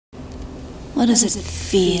What does it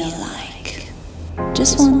feel like?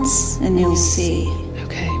 Just once, and you'll see.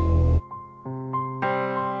 Okay.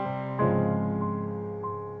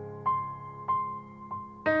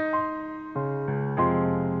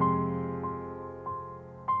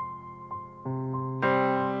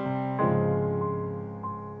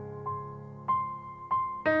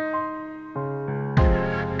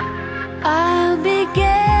 I'll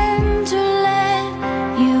begin to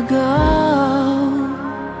let you go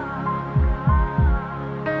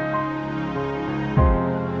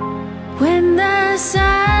when the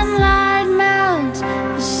sunlight melts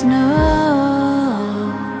the snow.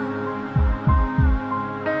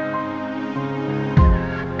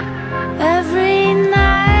 Every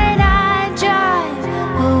night I drive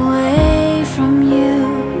away from you.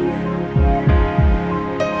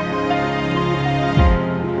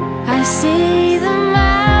 I see the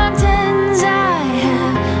mountains I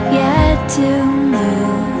have yet to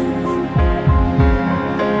move,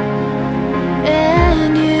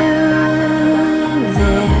 and you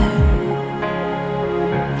there,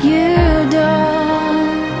 you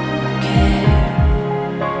don't care.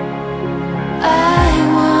 I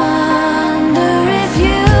wonder if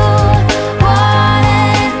you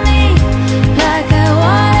wanted me like I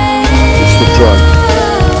wanted It's the drug.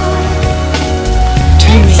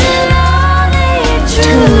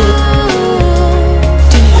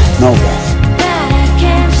 No, Beth.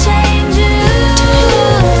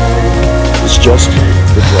 It's just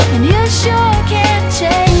the drug. And you sure can't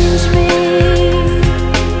change me.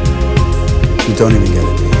 You don't even get it,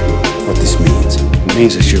 what this means. It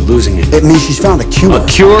means that you're losing it. It means she's found a cure. A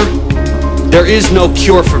cure? There is no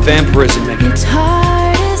cure for vampirism, Mick. It's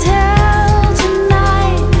hard as hell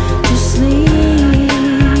tonight to sleep.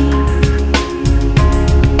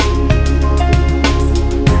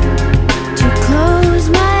 To close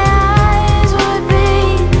my eyes would be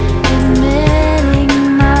admitting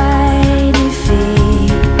my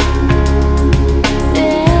defeat.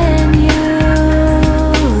 And you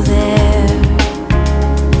there,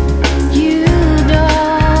 you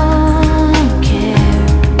don't care.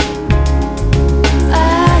 I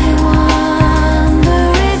wonder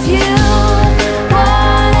if you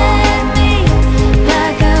wanted me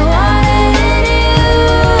like I wanted you.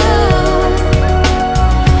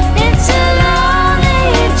 It's a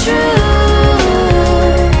lonely truth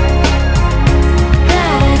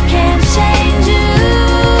that I can't change you,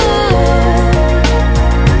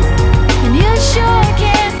 and you sure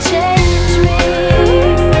can't change me.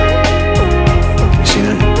 You see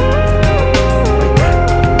that?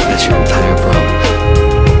 That's your entire problem.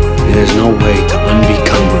 And there's no way to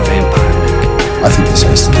unbecome a vampire, Mick. I think this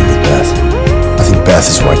has to do with Beth. I think Beth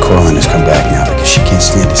is why Corlin has come back now, because she can't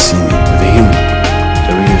stand to see me. With a human. Is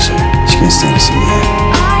that what you're saying? She can't stand to see me happy.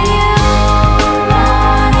 Are you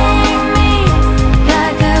wanting me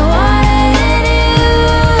like I wanted you?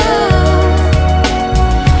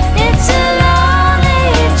 It's a lonely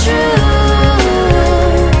truth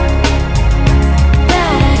that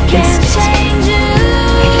I can't change you.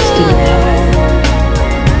 I just didn't know it,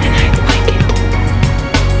 and I like it.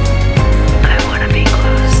 I want to be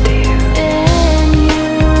close to you. And you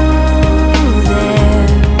there,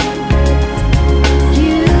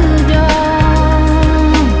 you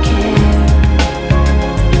don't care.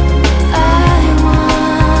 I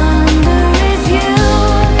wonder if you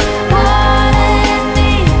wanted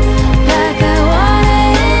me like I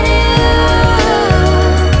wanted you.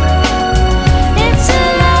 It's a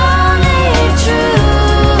lonely truth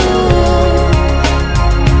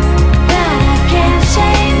that I can't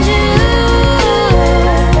change you.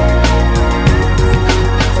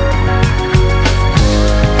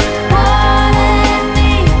 Wanted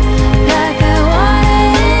me like I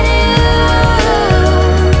wanted you.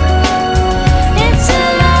 It's a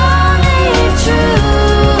lonely truth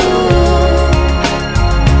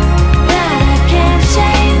that I can't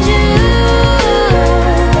change you,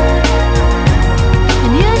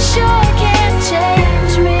 and you sure can't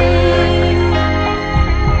change me.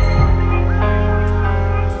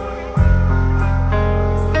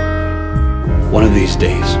 One of these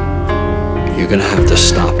days, you're gonna have to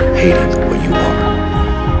stop hating what you are.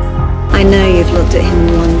 I know you've looked at him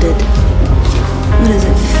and wondered, what does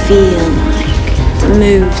it feel like to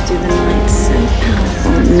move through the night so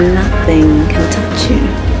powerful nothing can touch you?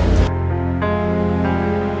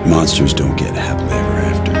 Monsters don't get happily ever